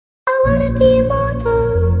wanna be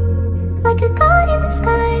immortal, like a god in the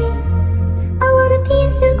sky. I wanna be a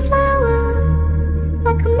silk flower,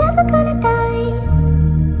 like I'm never gonna die.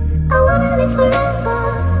 I wanna live forever,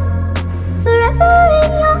 forever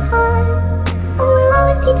in your heart. And we'll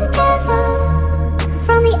always be together,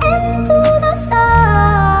 from the end to the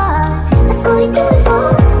start. That's what we do it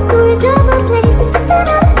for. We reserve our place, it's just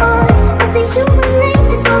another part of the human race.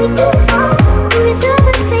 That's what we do it for. We reserve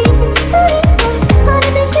our space in history's space, part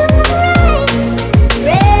of the human race.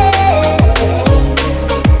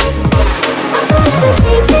 I'm forever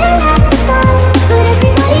chasing after time, but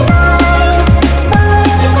everybody dies. But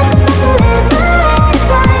if I could live forever and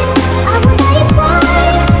twice, I would die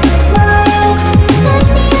twice.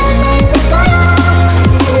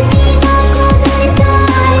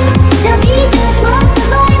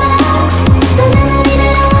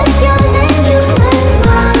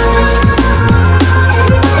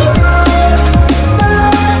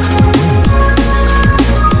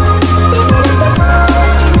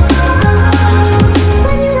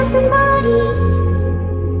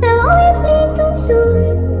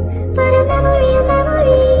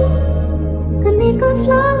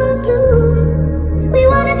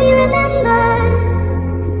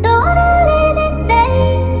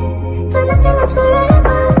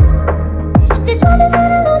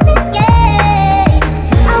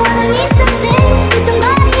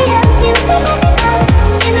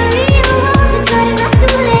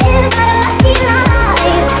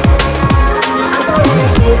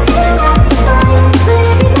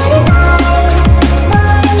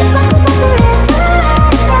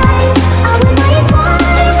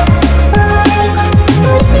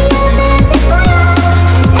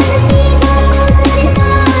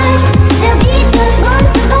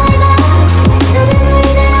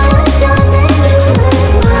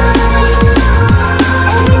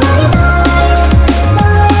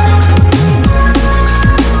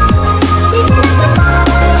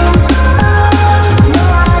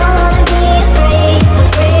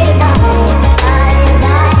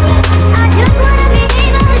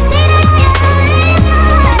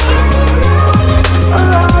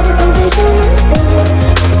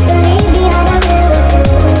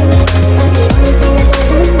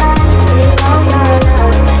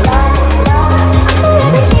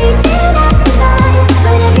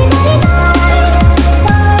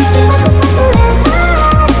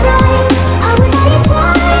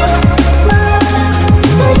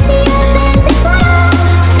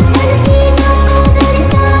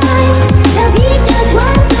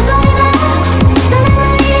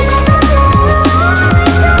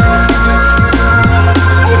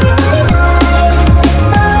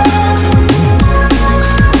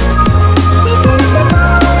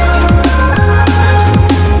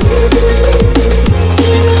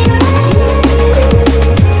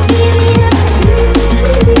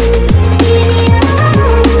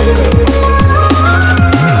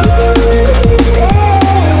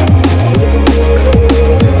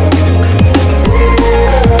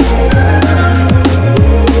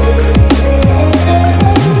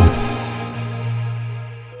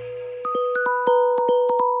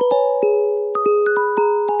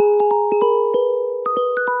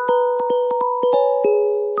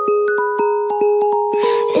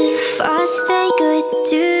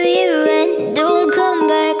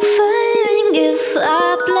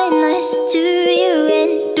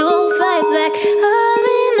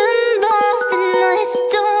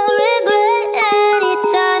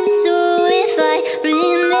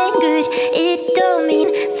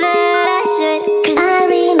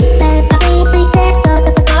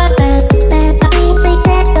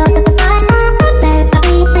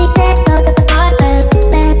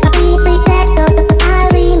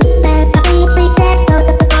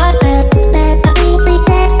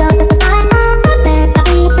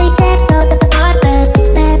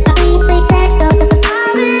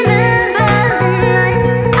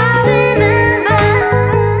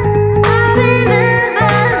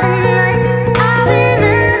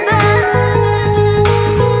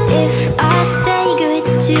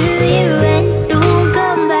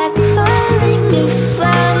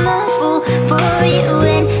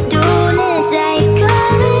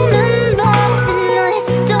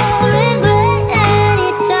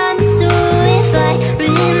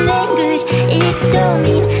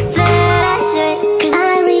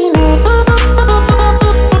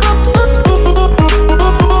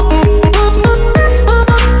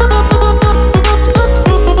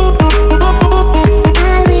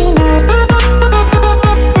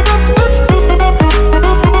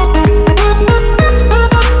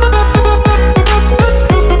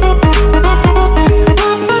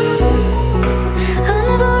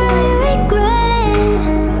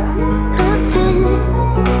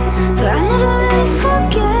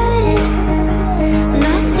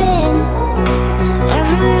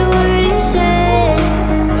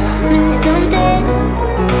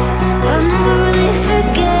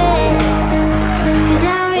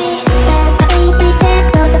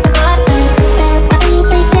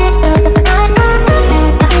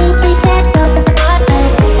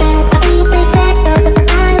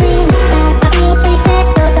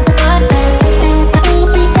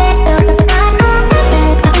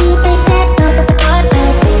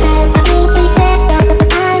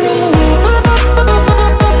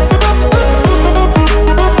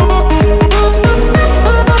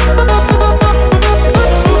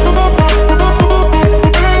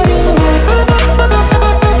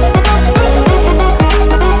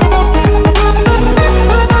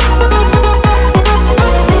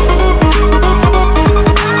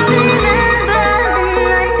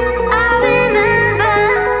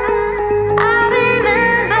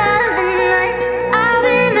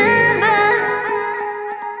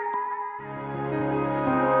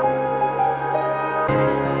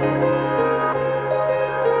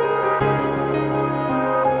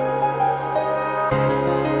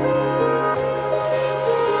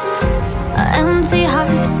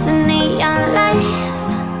 hearts and neon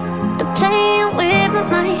lights. They're playing with my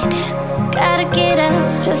mind. Gotta get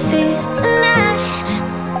out of here tonight.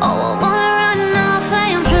 Oh, I wanna run off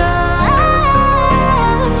and fly.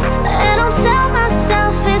 And I'll tell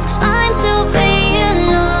myself it's fine to be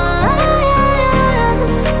alone,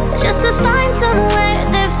 just to find somewhere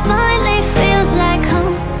that finally feels like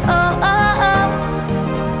home. Oh, oh, oh.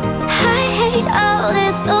 I hate all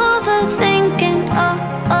this overthinking. Oh,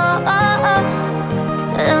 oh, oh, oh.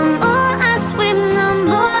 The more I swim, the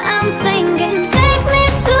more I'm sinking. Take me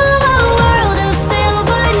to a world of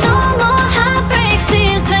silver, no more high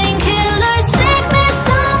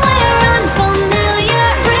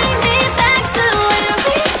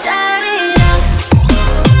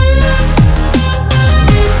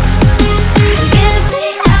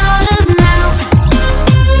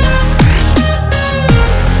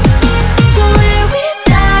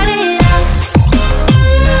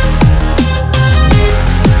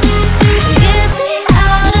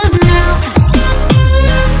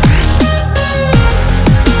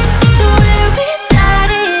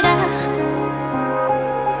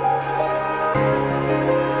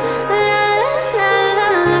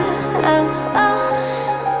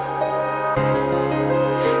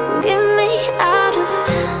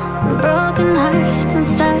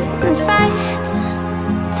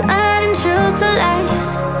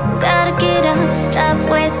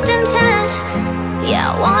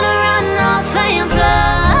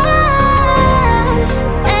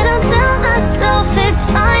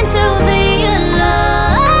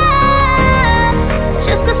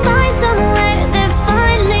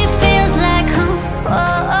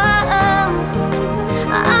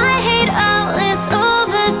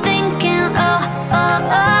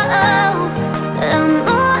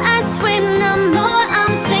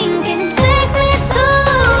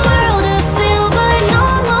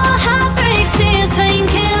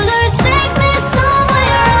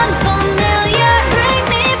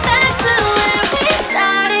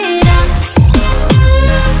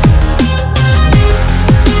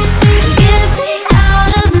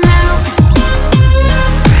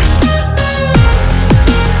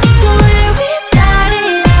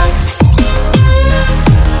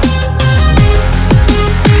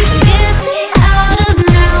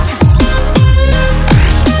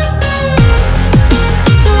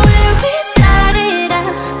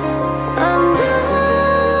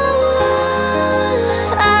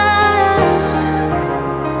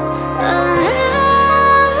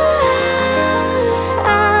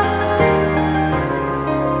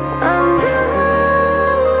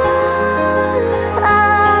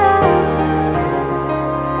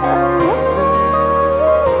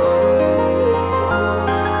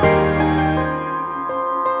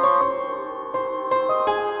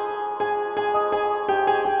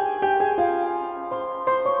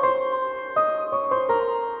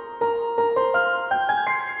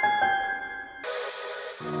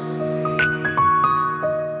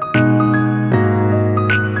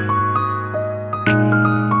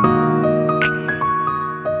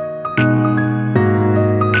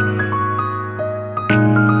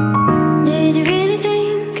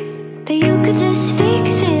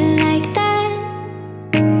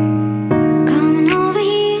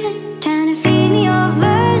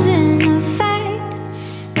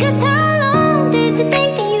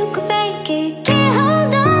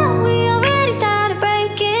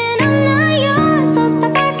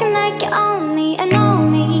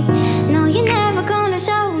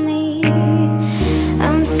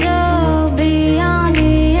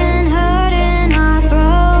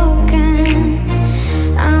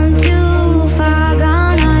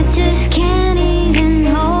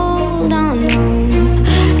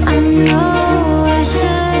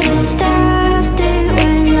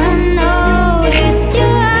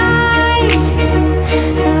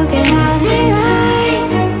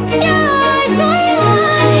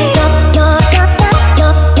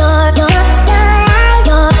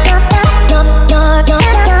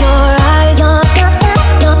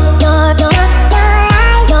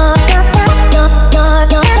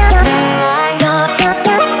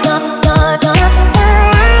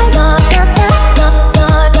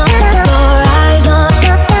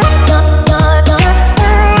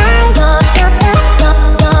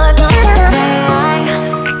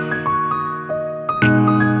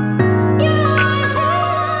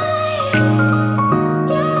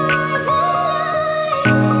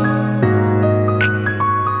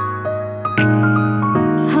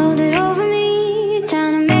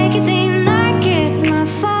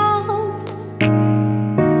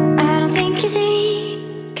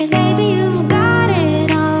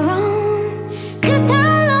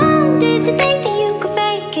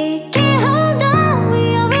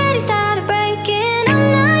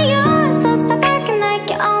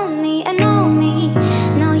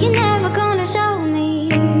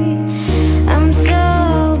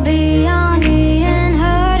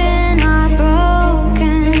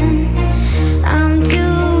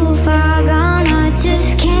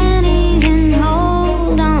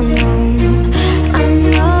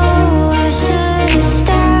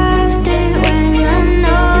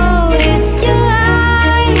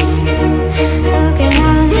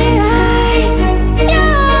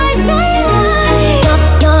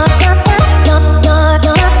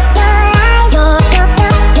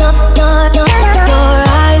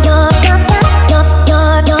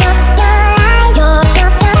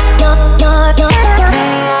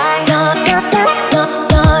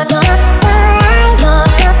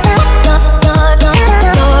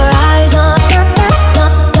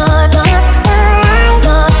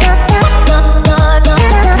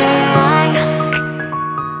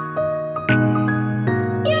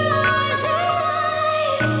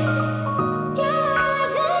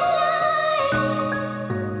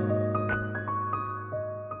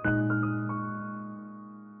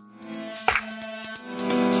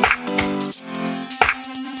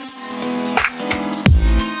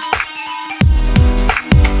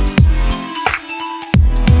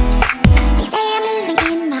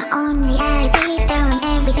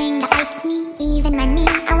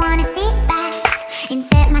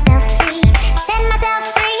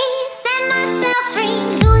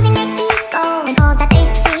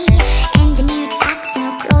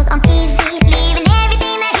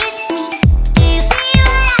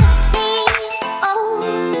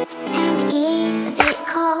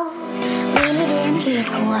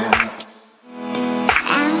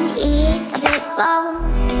bold,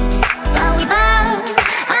 but we burn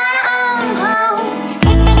on our own code.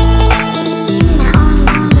 My own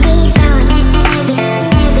we found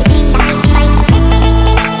everything lights.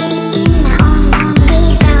 My own we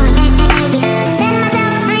found everything. Set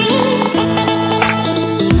myself free.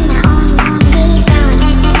 My own we found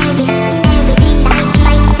everything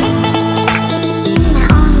lights. My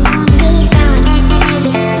own we found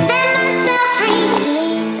everything. Set myself free.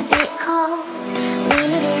 It's a bit cold. We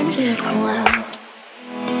live in a sick world.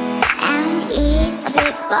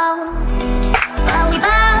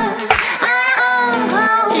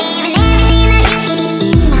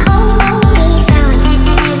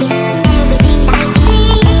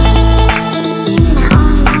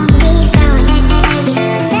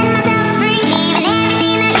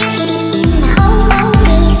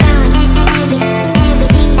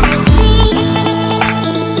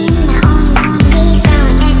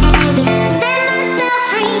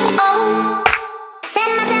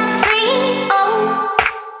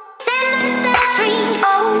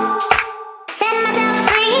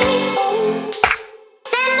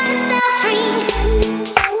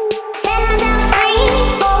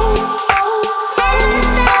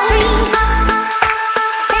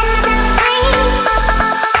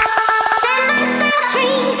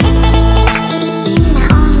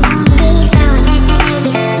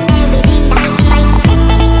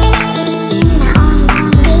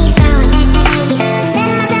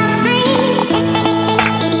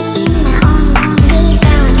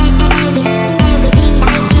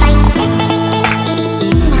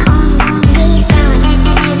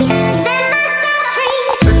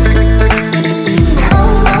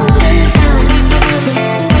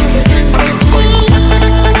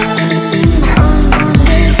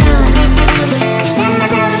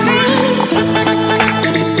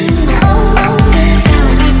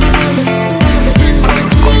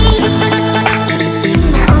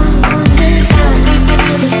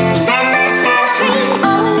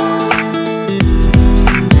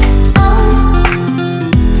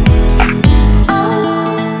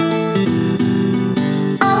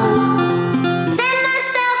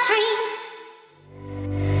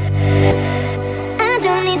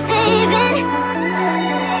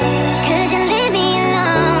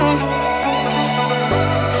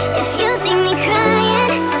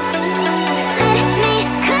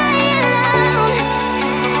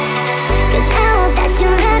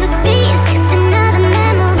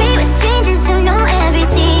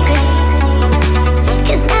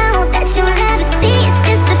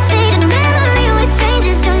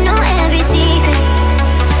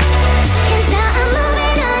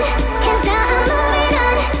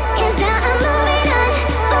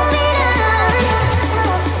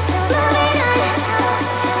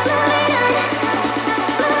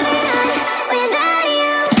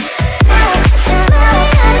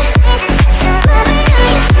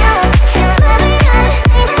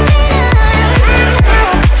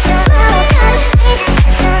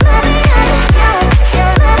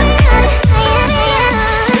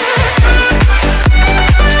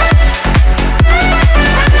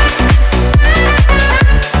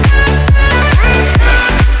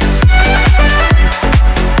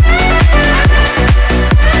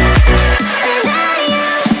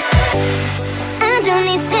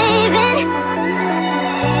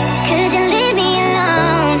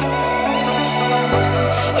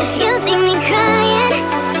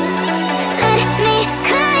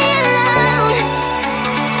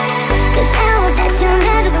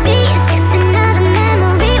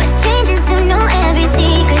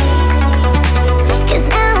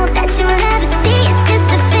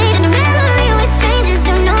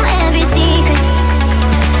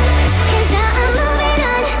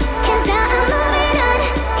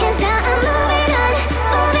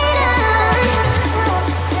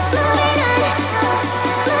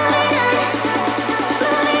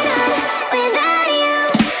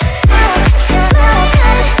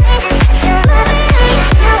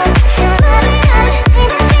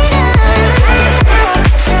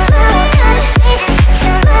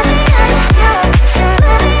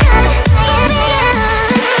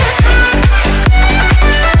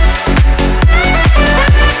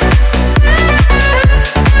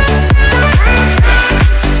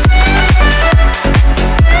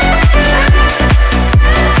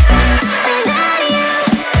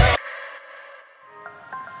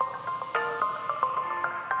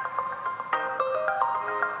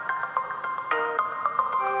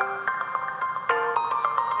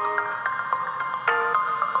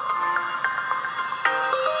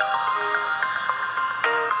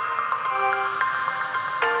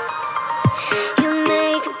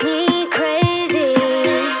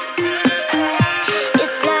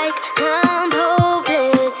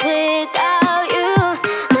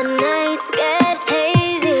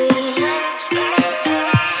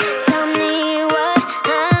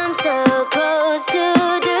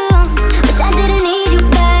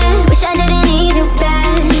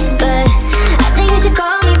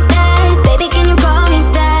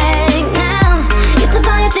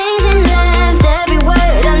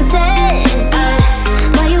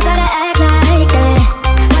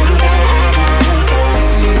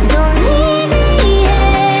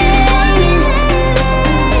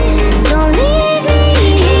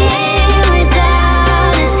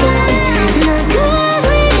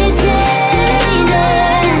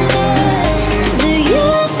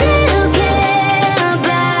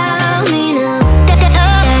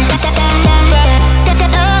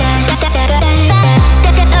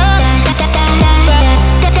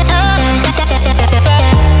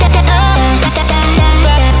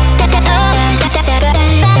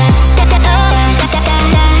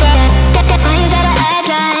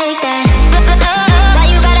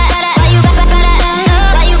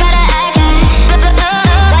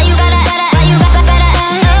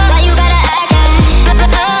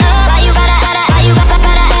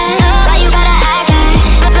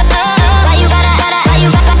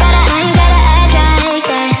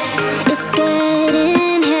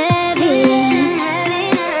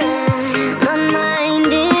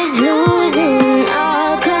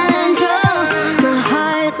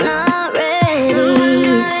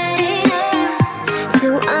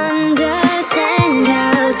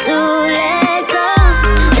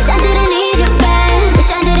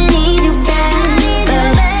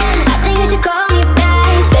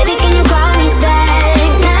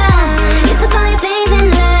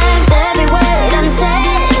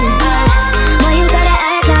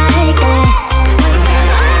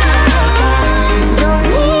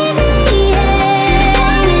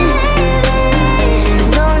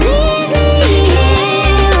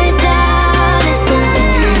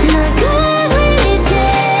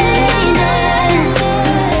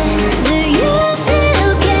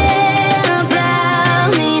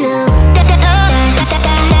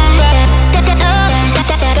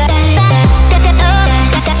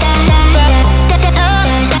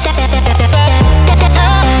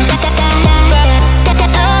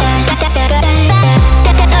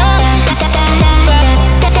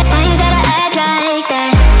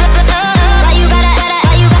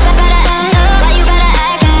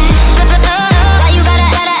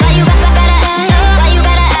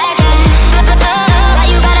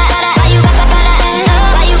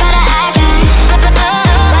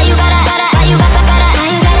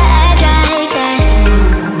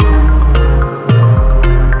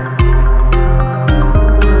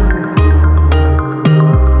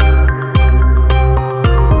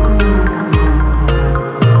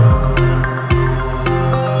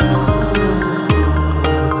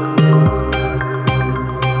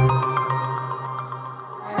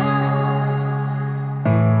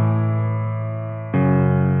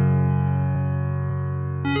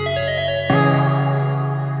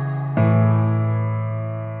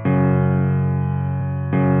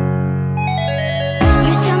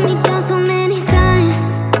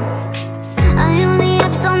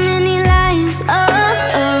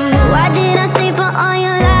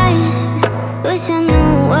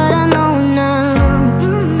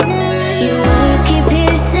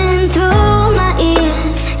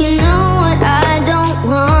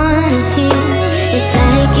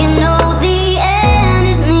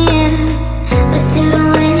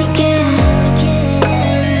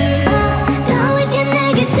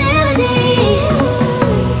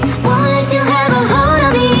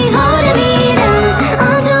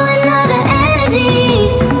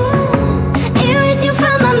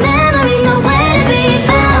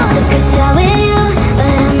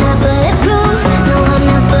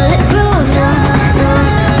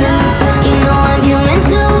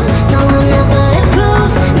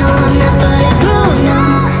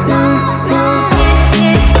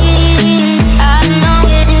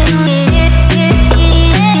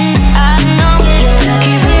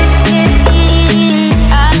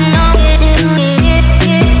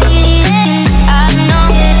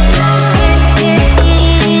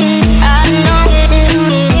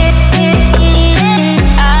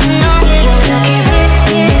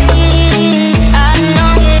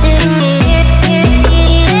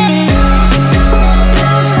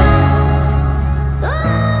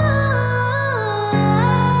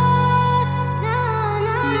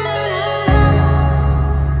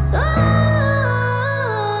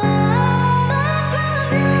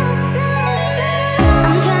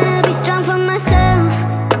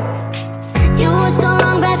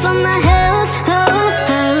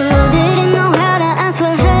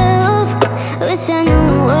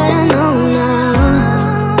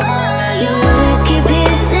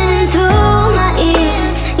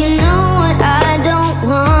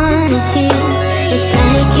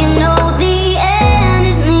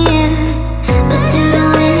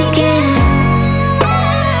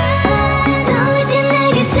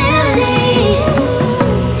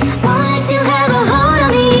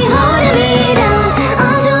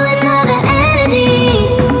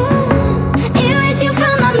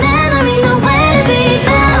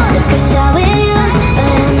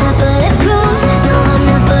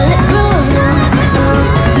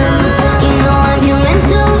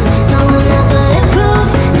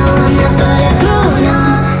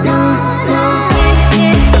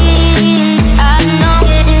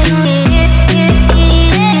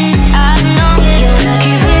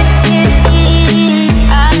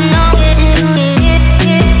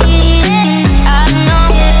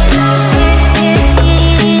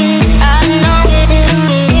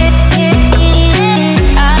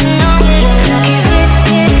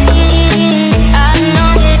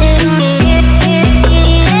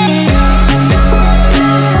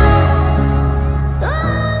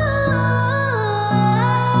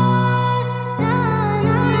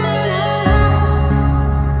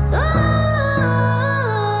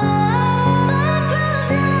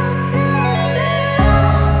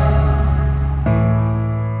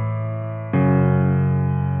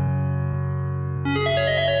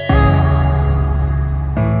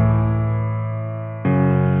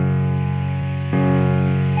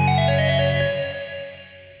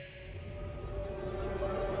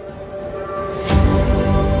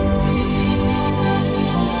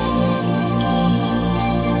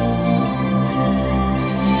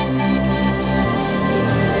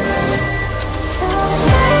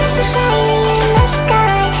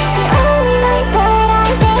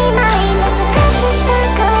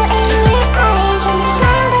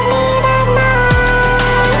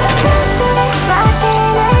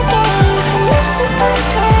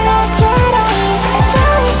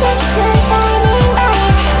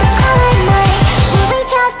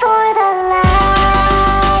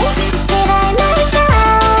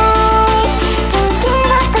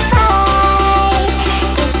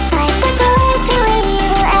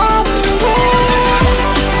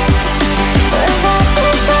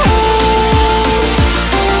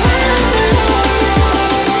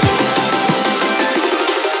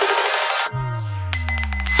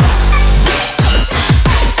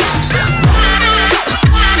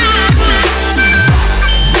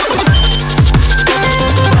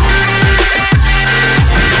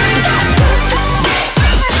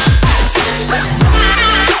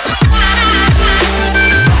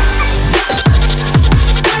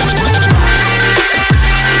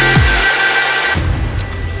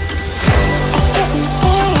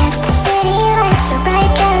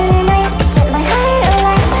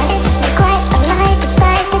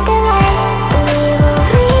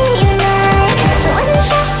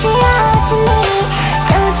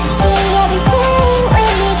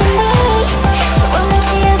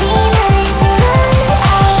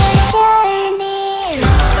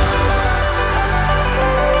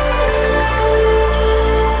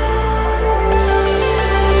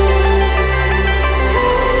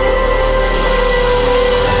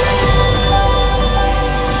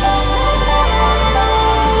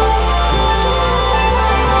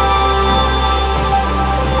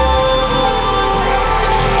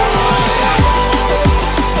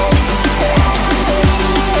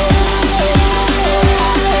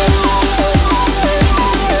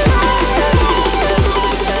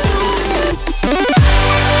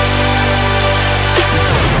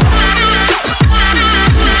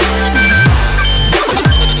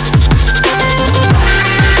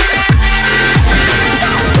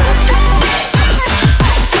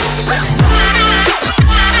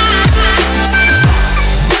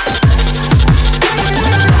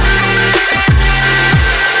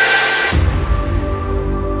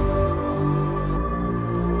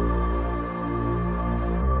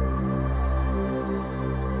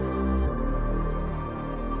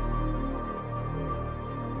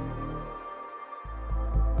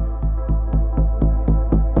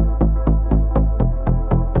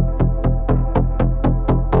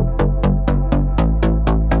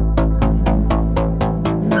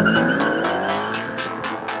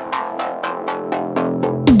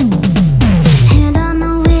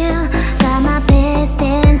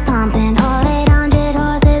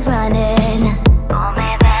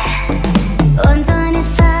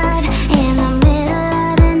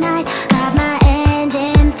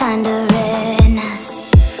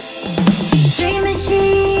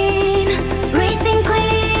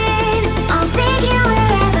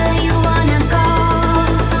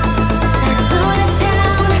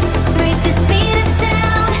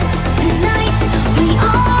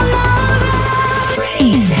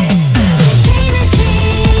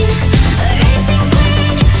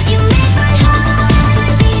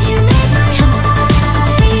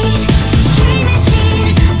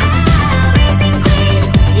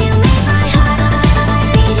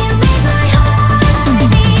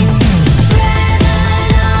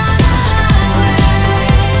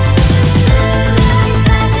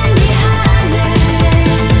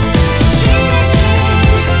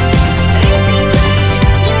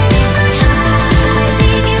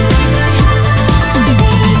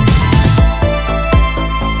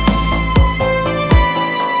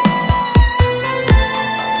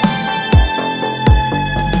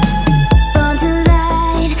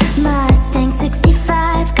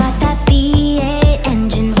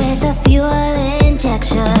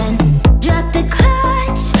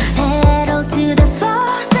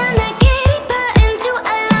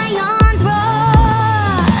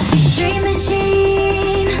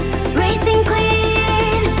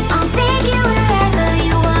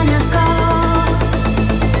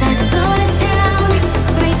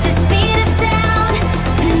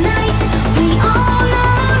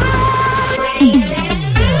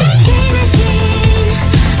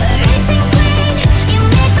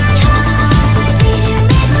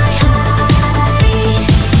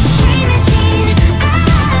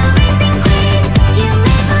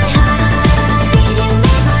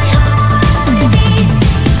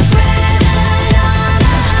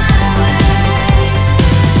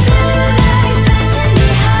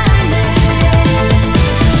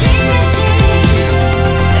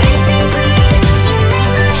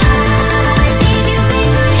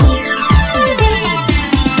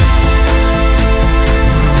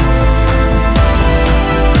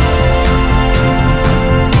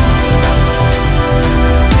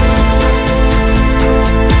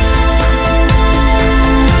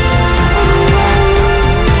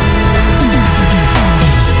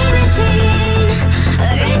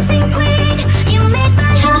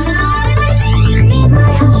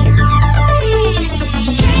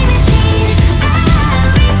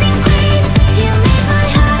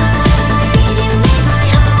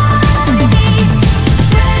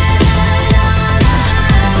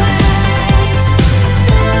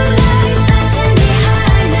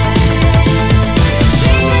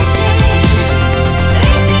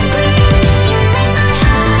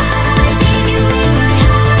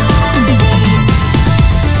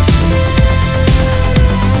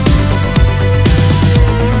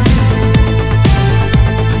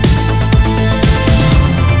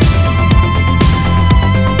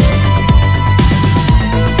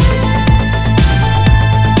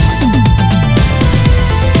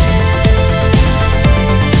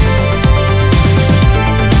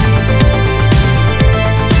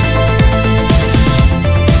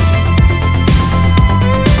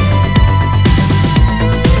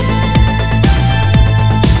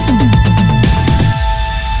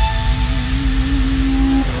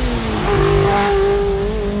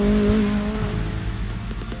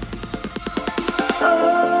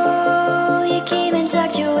 you came and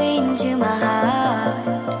tucked your way into my heart.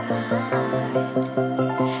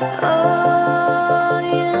 Oh,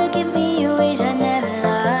 you look at me in ways I never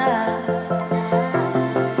loved.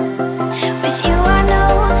 With you I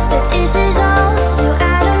know that this is all, so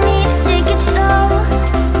I don't need to take it slow.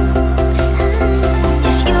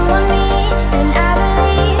 If you want me, then I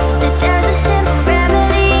believe that there's a simple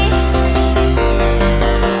remedy.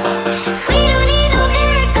 We don't need no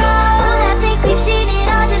miracle, I think we've seen it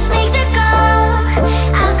all, just make the call.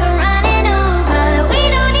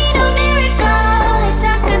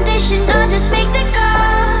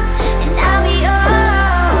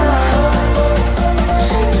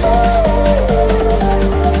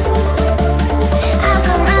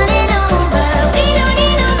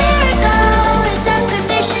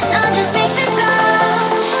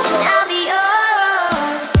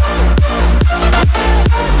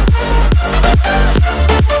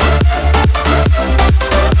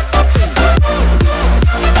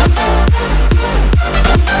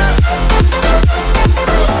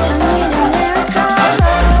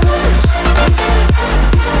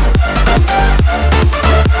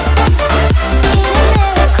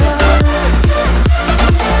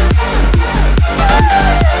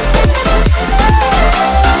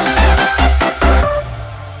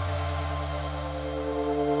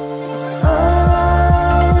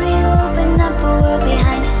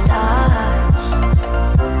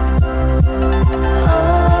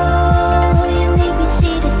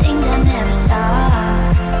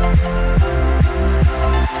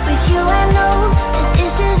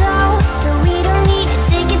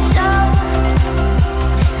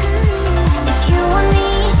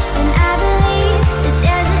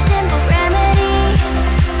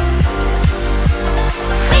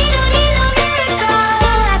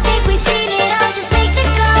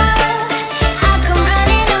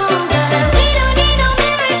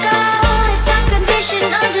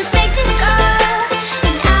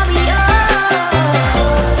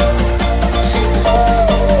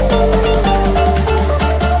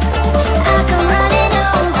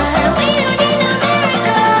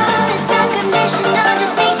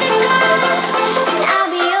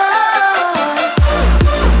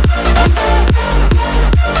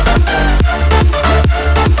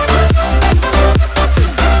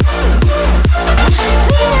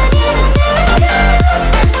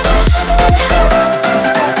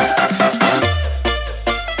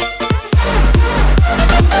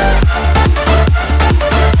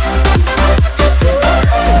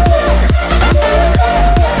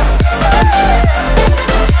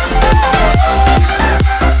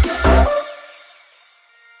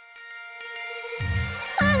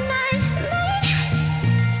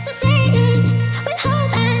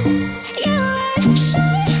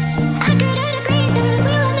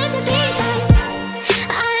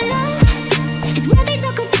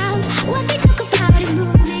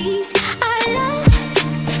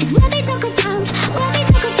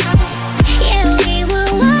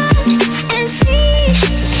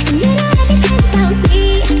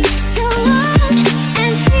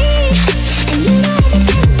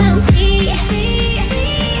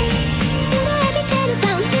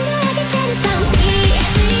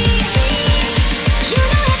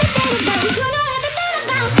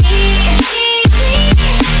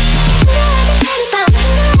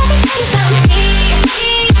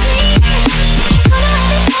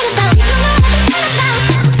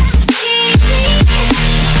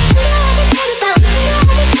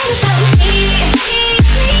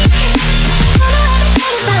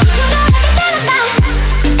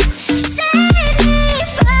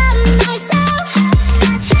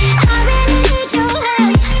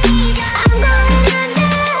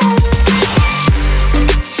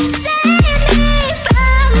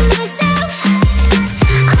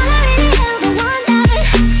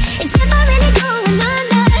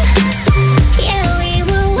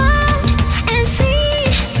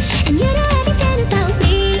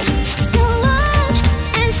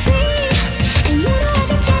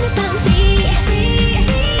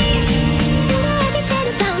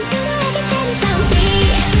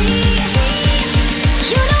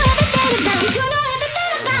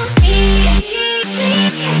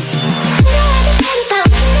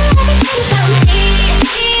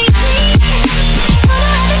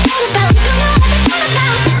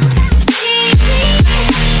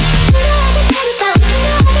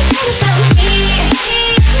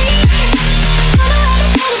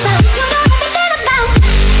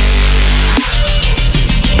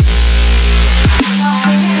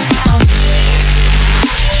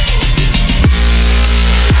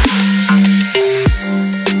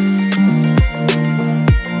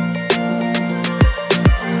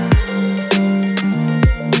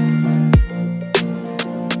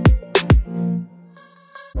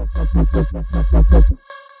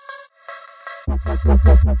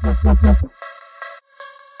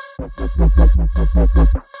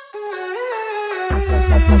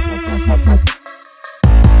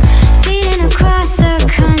 Speeding across the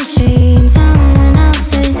country in someone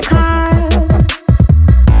else's car,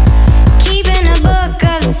 keeping a book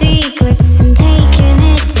of secrets and taking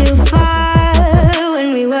it too far.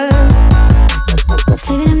 When we were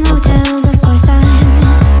sleeping in motels, of course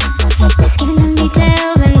I'm just giving some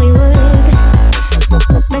details, and we would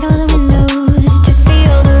break all the windows to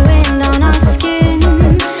feel the wind on our skin.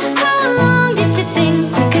 How long did you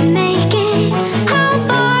think we could make it? How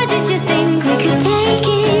far did you think we could take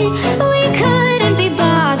it? We couldn't be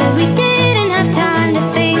bothered, we didn't have time to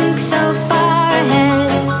think so far ahead.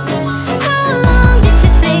 How long did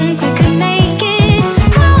you think we could make it?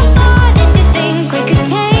 How far did you think we could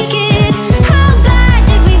take it? How bad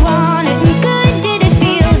did we want it, and good did it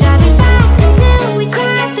feel? Driving fast until we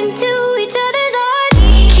crashed into each other's arms.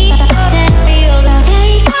 Keep that feels out,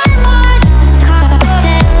 take heart. Caught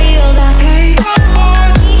that feels out, take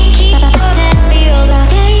heart. Keep that feels out,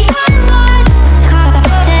 take heart. Caught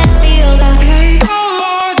that feels out, take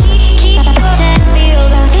heart. Keep that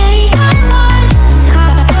feels out, take heart.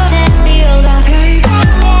 Caught that feels out, take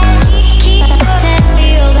heart. Keep that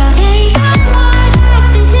feels out, take heart.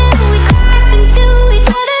 Until we crashed into each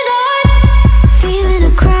other's arms. Feeling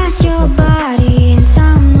across your body in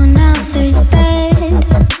someone else's bed,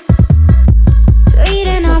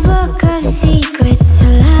 reading our book of secrets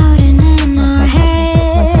aloud and in our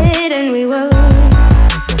head. And we were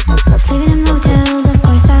sleeping in motels, of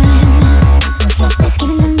course I'm just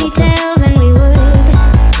giving some details, and we would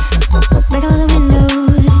break all the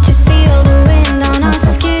windows to feel the wind on our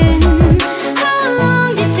skin. How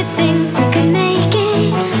long did you think we could make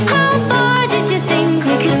it? How far did you think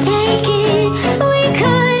we could take it? We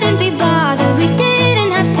couldn't be bothered, we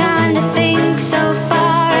didn't have time to think so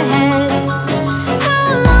far ahead. How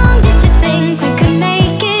long did you think we could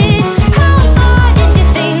make it? How far did you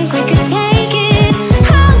think we could take it?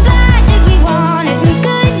 How bad did we want it, and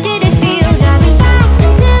good did it feel? Driving fast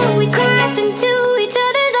until we crashed into each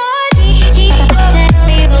other's arms. Keep that feels out,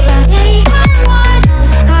 take heart.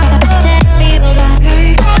 Caught that feels out,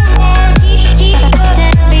 take heart. Keep that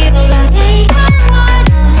feels out, take heart.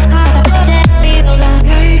 Caught that feels out,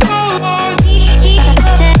 take heart. Keep that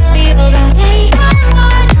feels out, take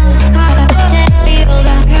heart. Caught that feels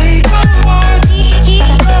out, take heart. Keep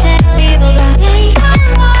that feels out, take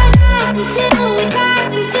heart. Until we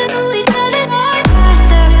crashed into each other's arms. Past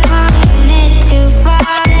the car, taking it too far.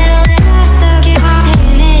 Past the car,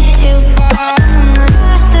 taking it too far.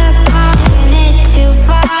 Past the car, taking it too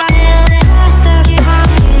far. Past the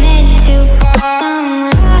car, taking it too far.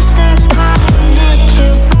 Past the car, taking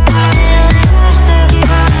it too far. Past the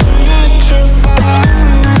car, taking it too far.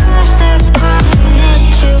 Past the car, taking it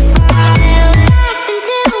too far. Past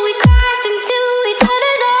until we crashed into each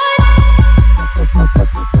other's arms.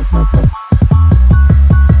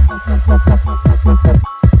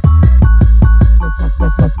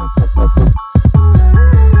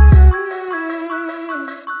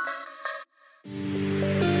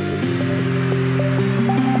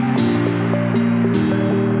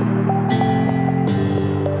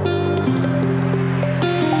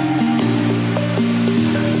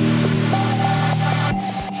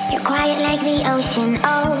 You're quiet like the ocean,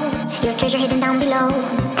 oh, your treasure hidden down below.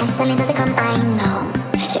 And suddenly does it come, I know.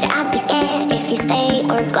 Should I be scared if you stay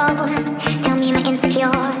or go? Tell me, am I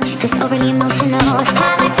insecure? Just overly emotional.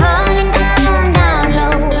 Have I fallen down, down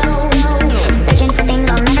low? Searching for things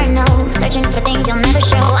I'll never know. Searching for things you'll never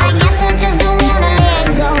show. I guess I just don't wanna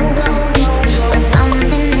let go. But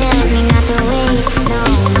something tells me not to wait no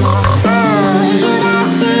more. Oh, you got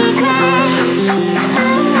secrets.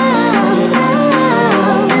 Oh,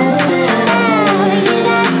 you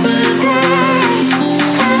got secrets.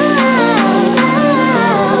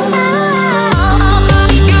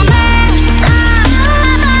 You mess up.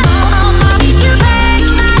 You break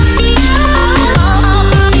my secrets.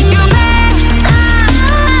 You mess up. You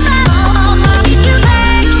break my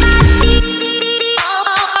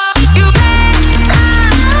secrets. You mess up.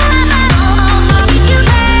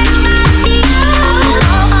 You break my secrets.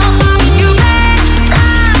 You mess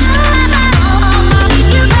up.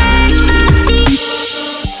 You break my secrets.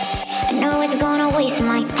 I know it's gonna waste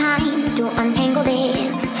my time to untangle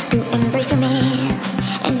this, to embrace your mess.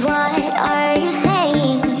 And what are you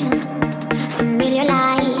saying? Familiar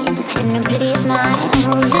lies and oblivious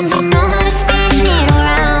smiles, and you know how to spin it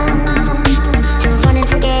around, to run and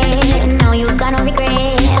forget. Now you've got no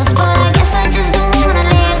regrets, but I guess I just don't wanna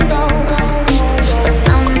let go. But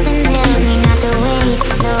something tells me not to wait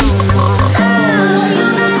no more. Oh, you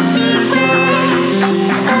got secrets.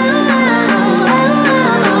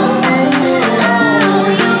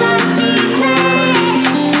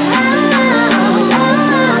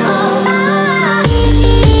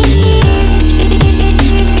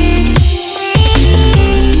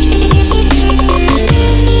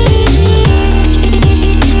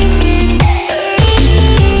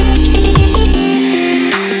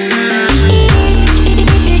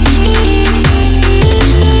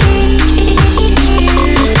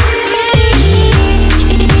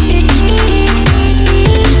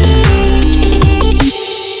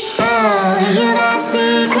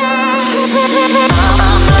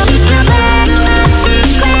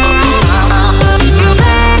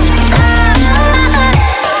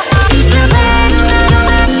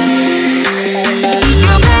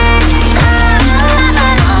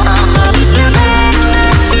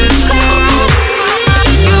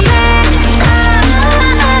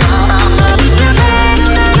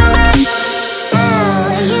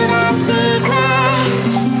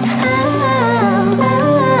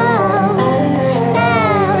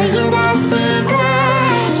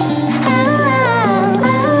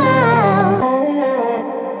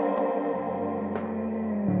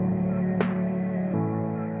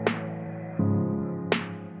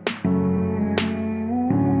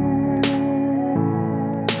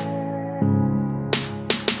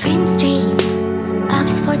 Spring Street,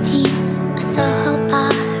 August 14th, a Soho bar,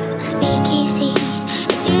 a speakeasy.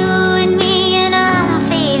 It's you and me and I'm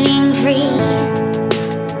feeling free.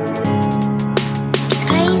 It's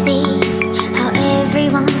crazy how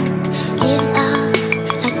everyone gives up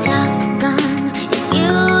like Top Gun. It's you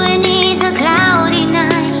and it's a cloudy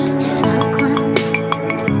night to smoke one.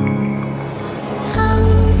 Oh,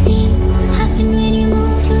 things happen when you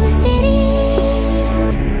move to the city.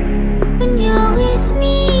 When you're with me,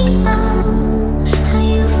 oh, how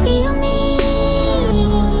you feel me.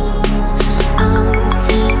 Oh,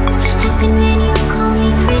 things happen when you call me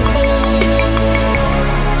pretty.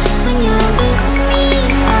 When you're with me,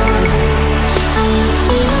 oh, how you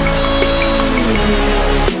feel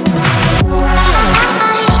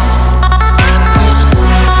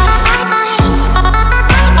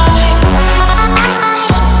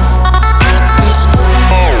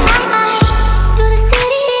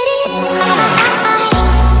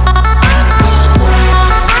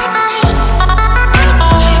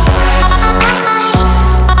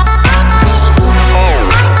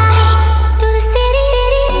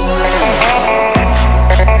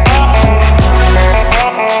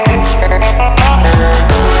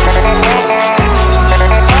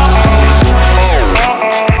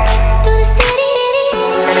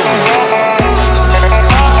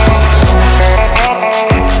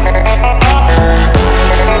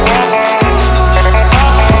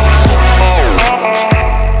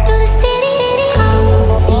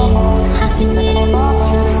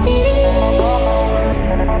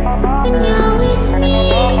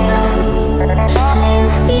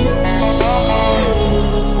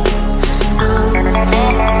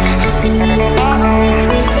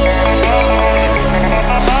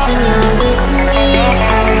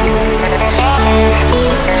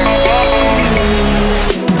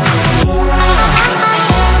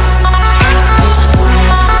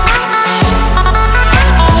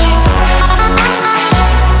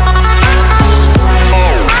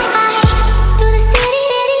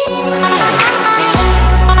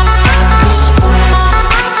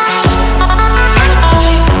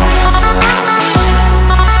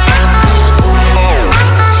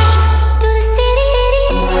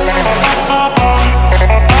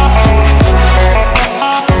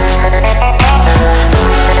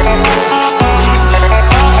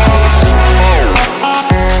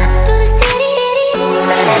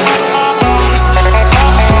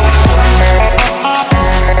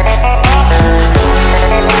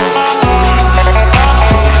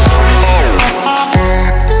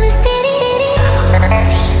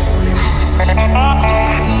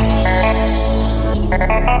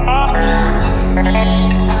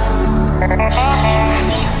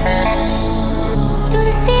to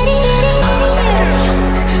the city.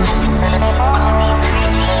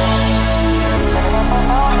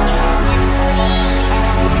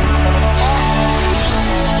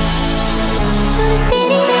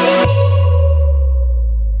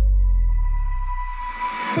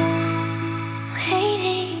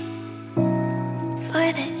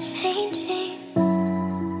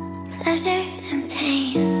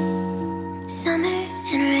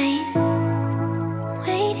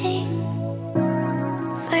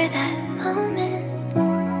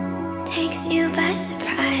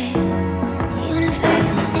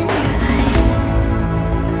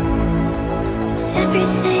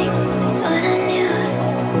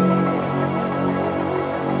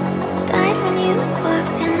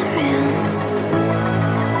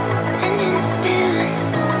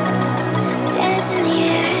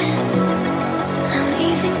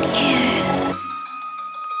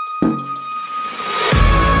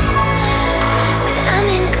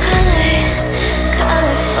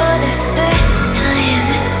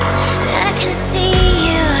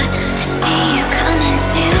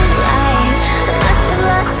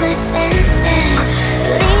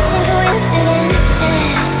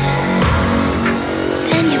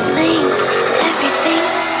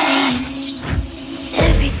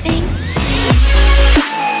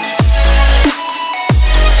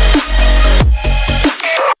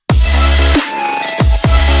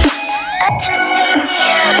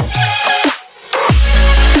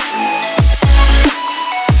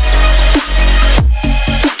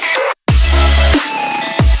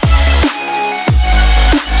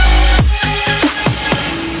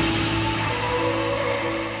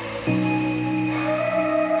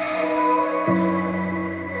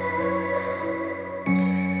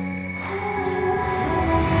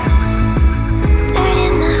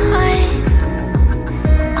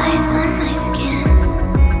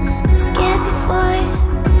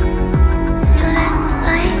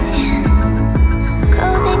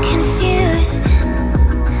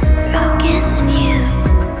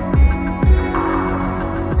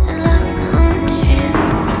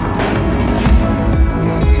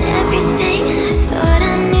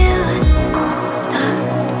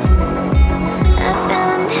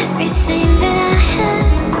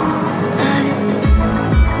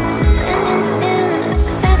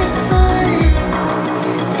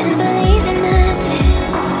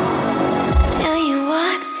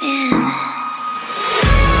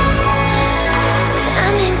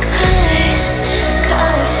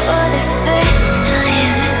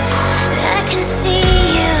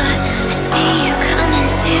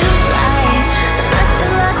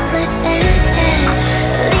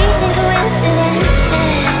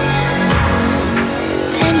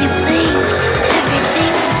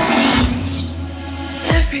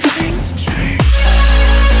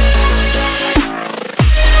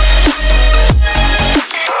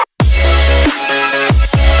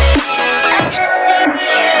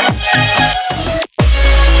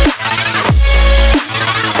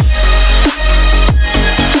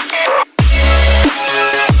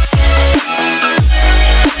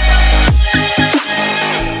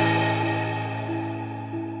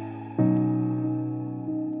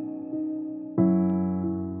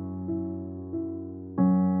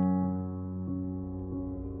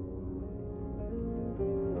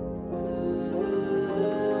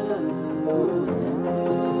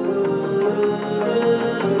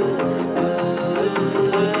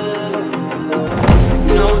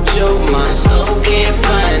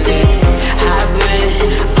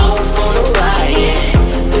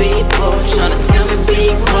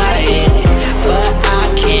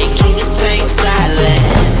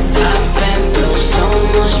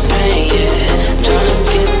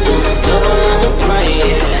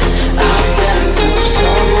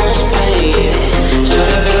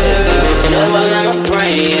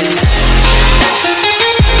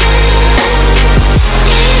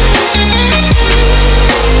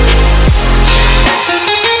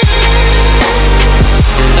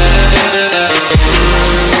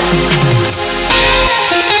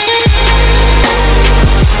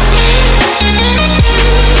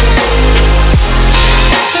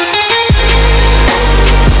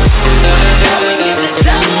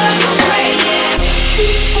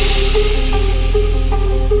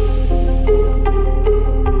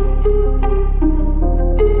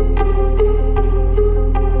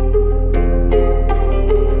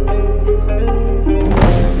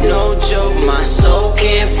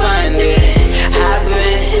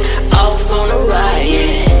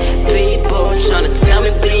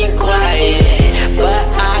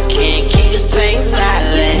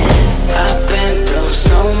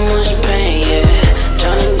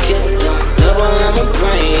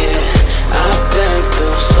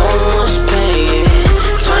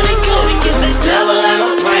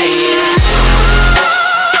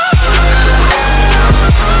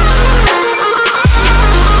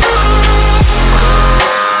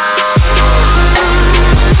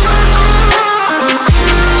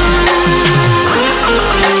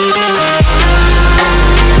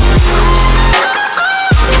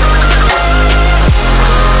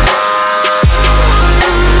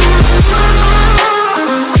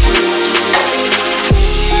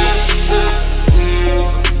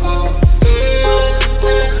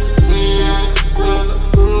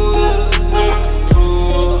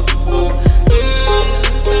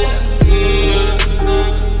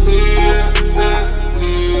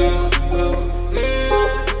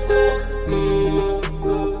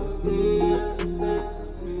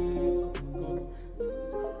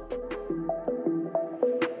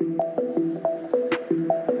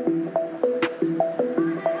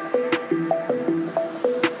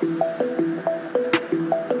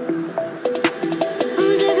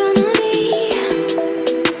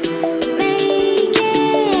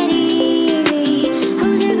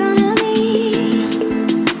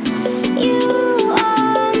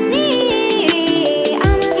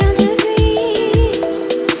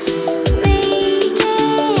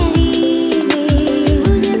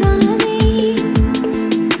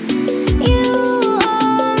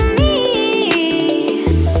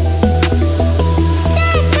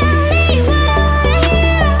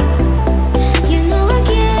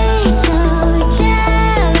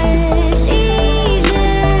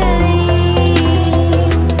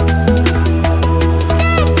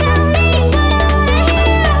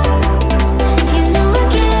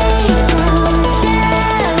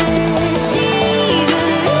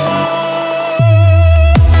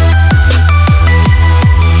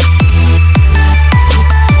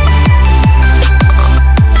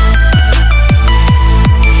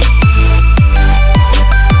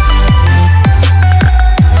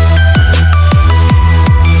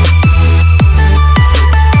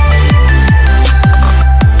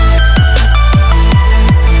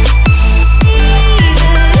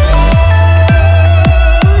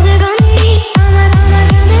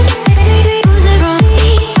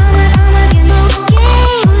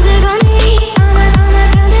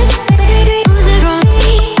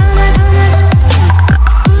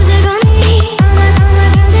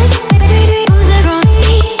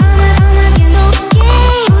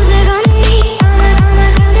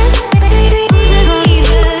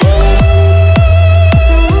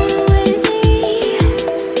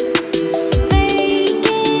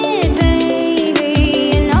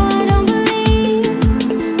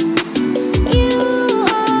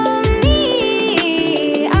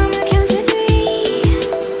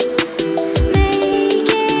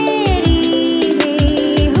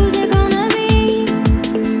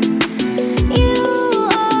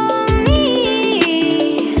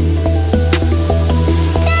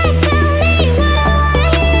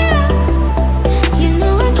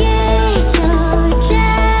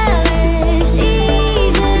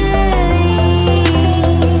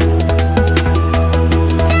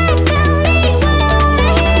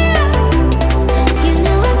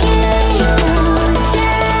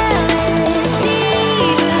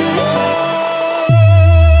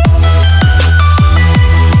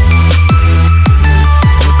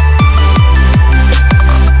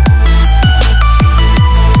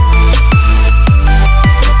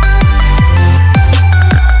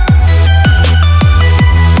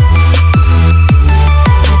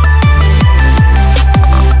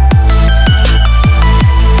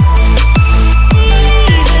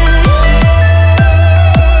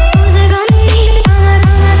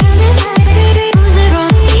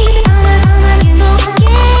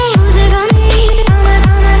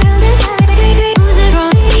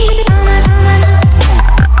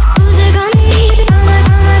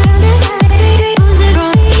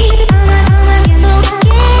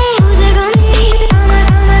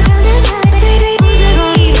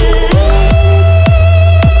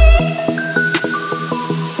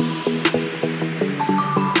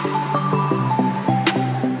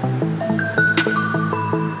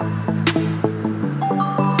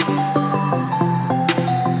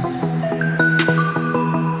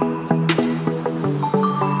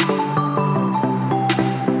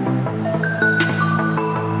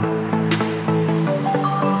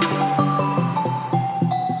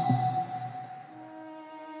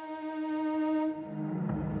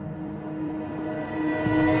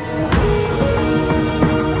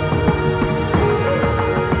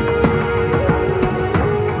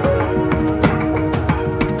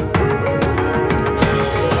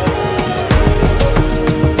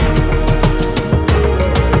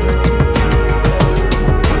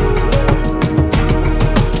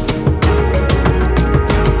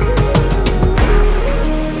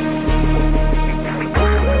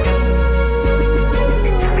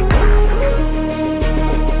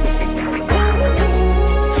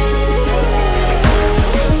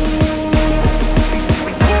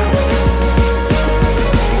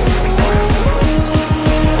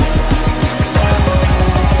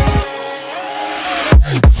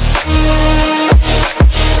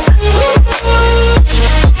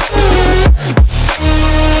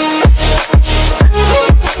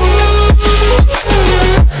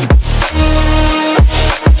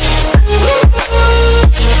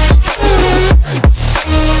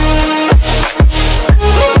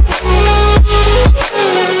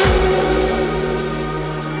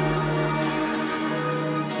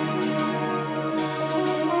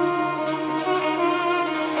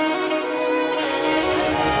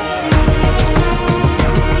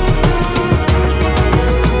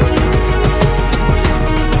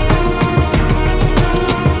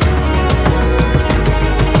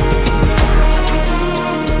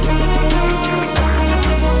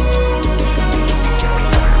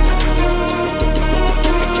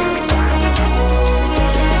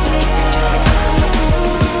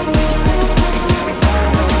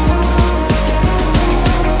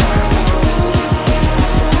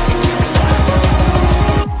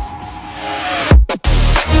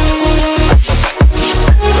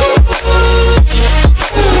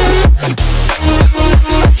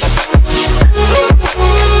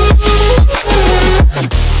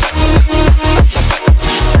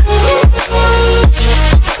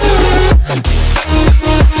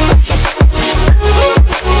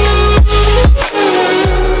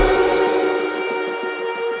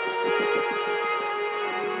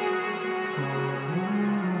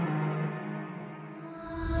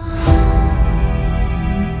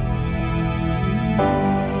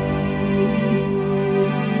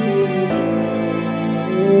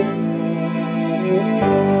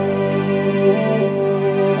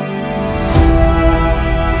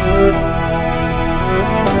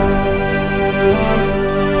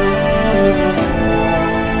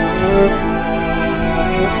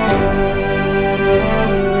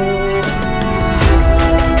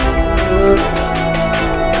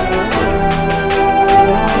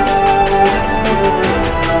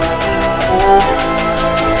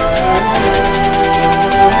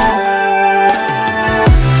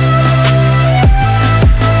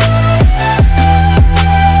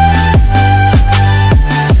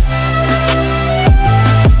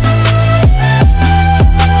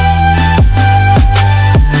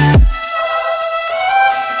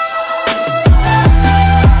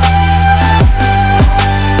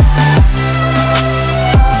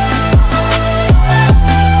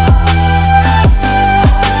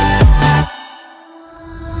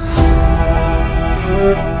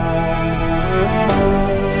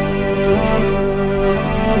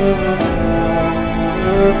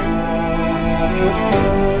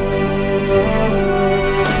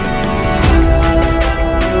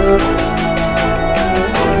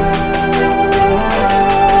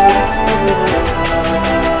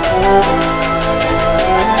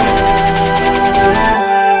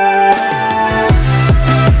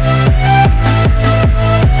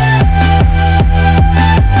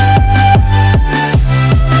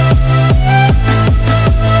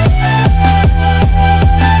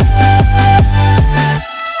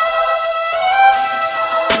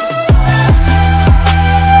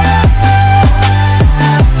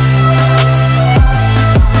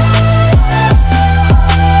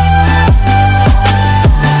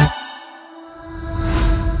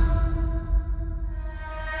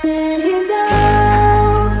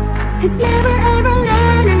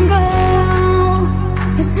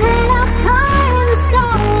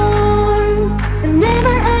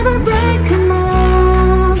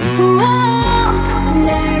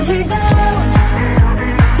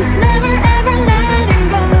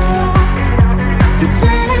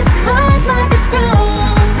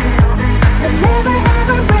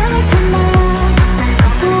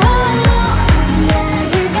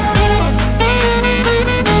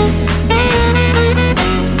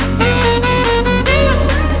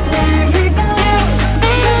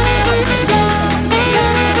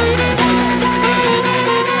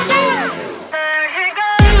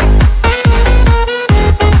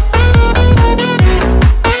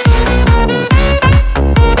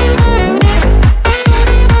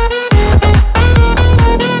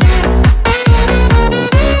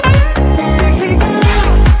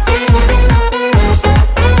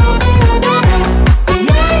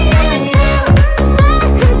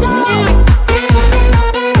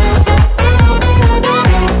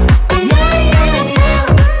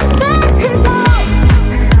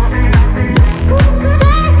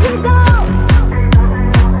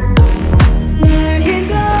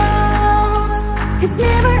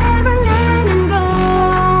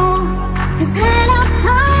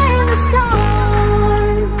 the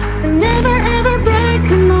start. They'll never ever break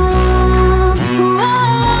him up.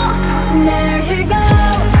 Whoa, there he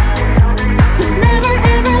goes. He's never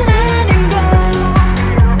ever letting go.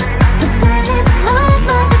 He's stand his heart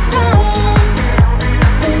like a stone.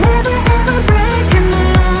 They'll never ever break him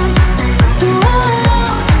up. Whoa,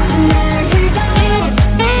 there he goes.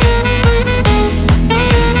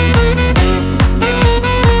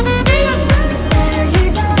 There he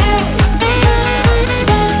goes.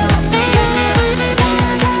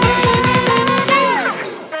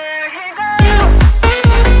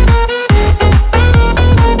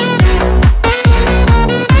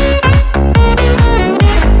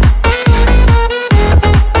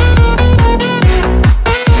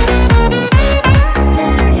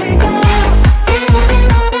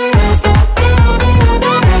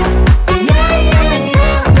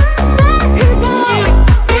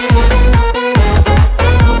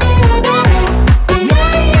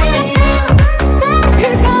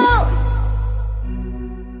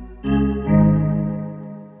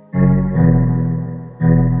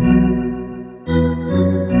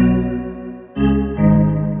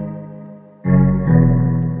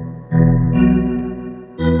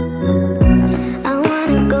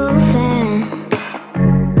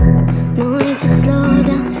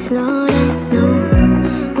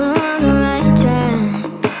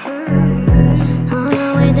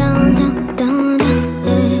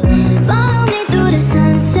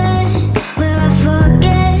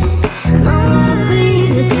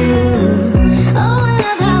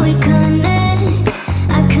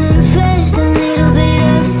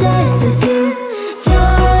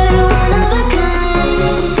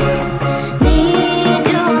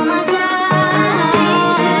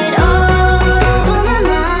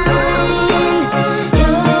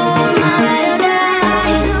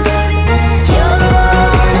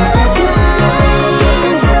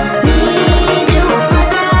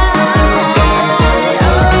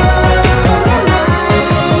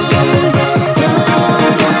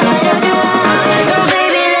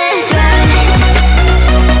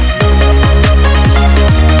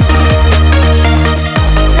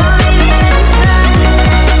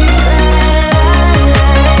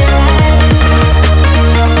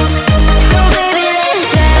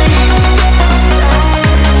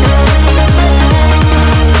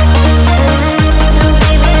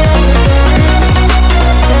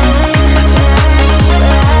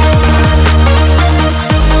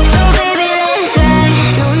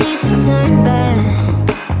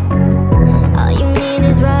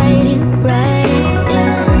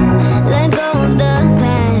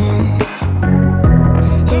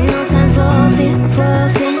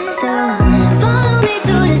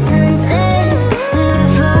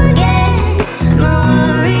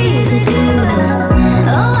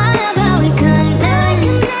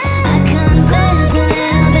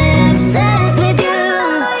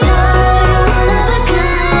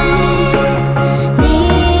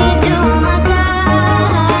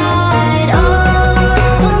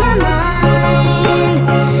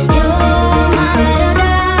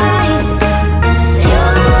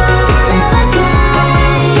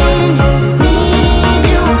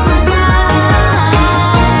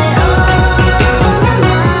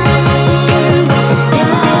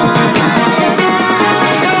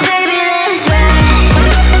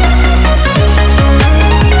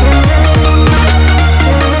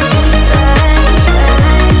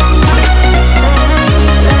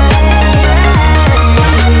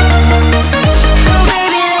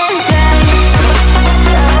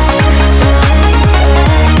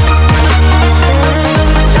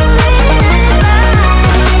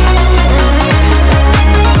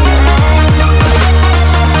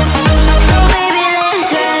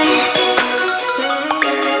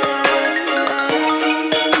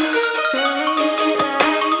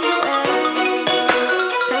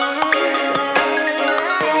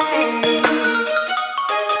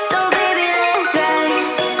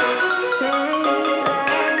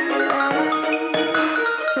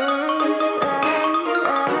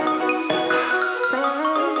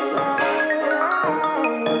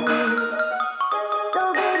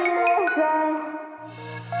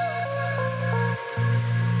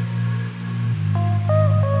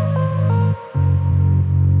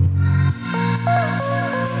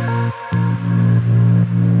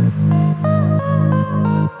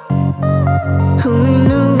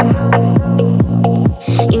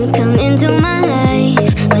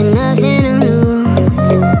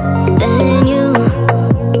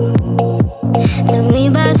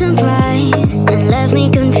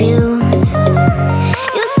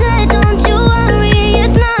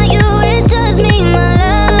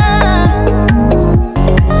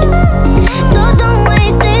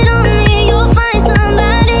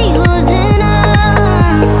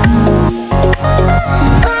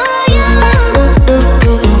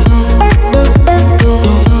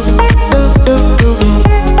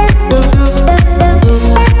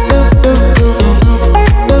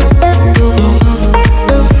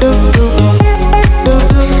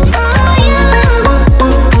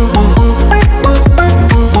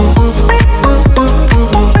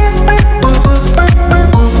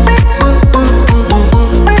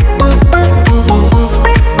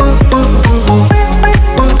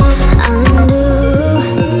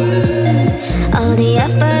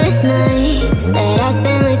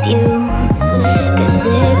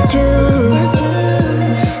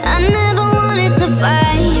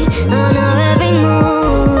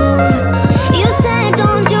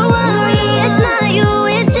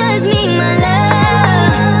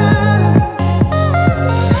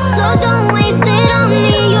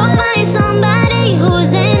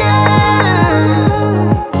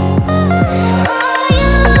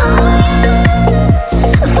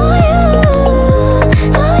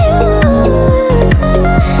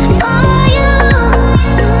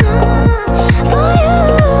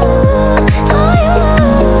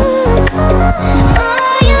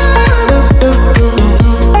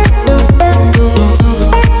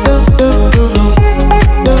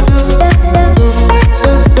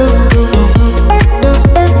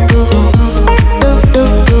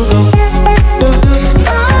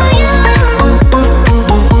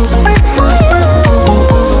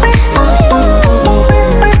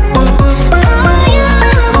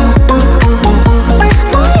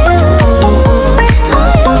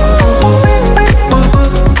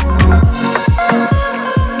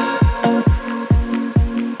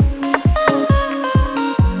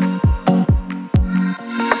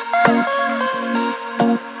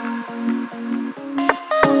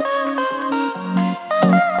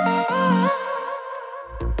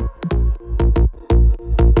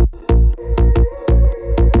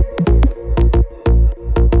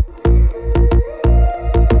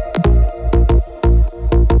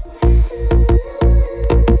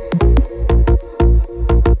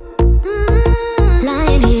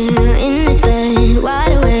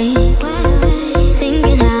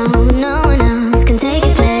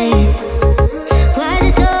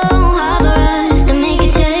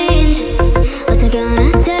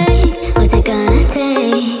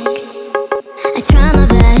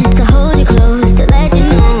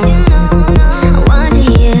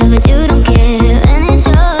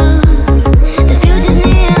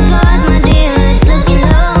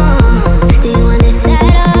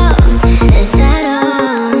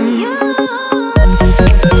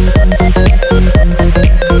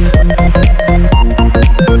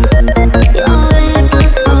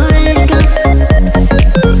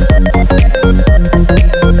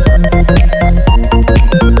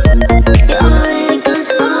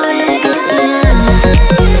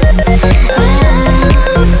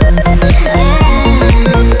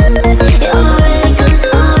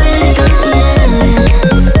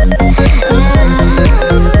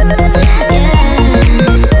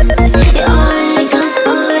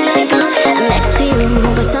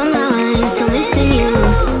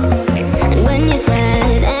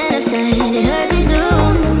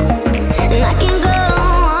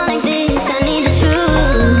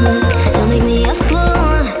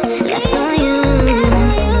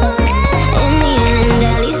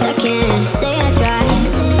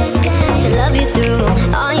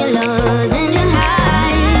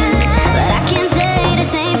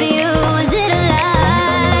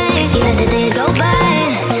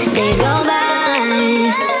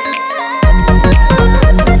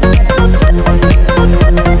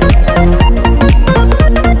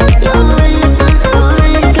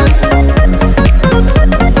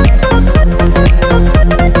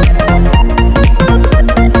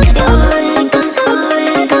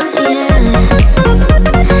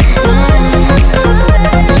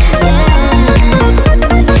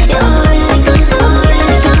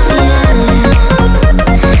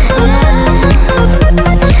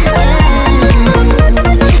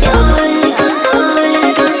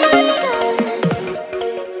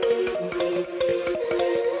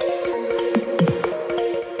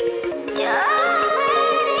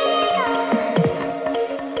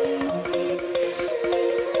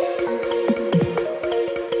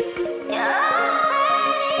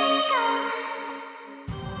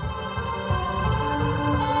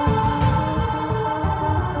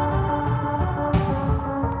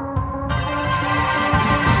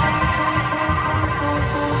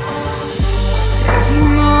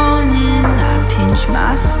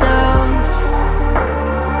 myself,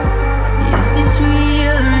 is this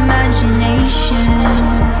real or imagination?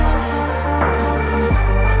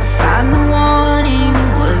 Found the warning,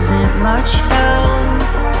 wasn't much help.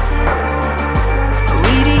 Are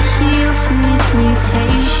we to heal from this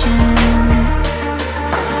mutation?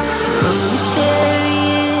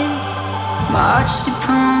 Proletariat marched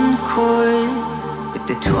upon the court with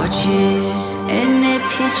the torches and their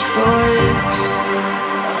pitchforks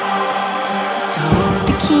to hold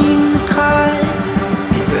the king the cart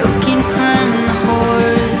had broken from the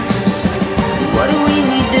horse. What do we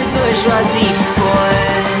need the bourgeoisie for?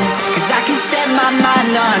 'Cause I can set my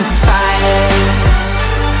mind on fire.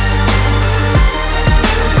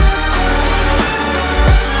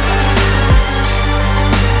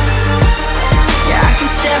 Yeah, I can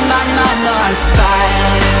set my mind on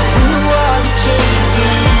fire. When the walls are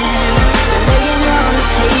caving, we're laying on the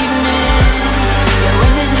pavement. Yeah,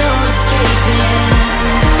 when there's no escaping,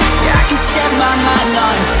 yeah, I can set my mind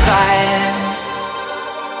on fire.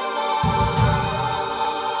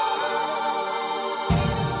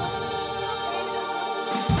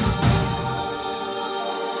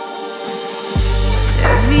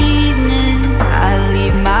 Every evening I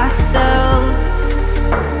leave myself.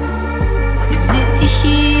 Is it to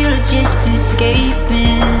heal or just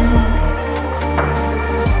escaping?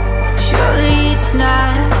 Surely it's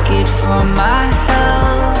not good for my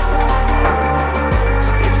health,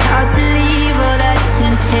 but it's hard to leave all that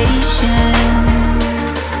temptation.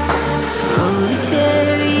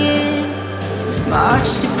 Proletariat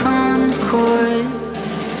marched upon the court,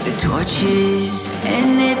 the torches and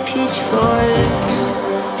their pitchforks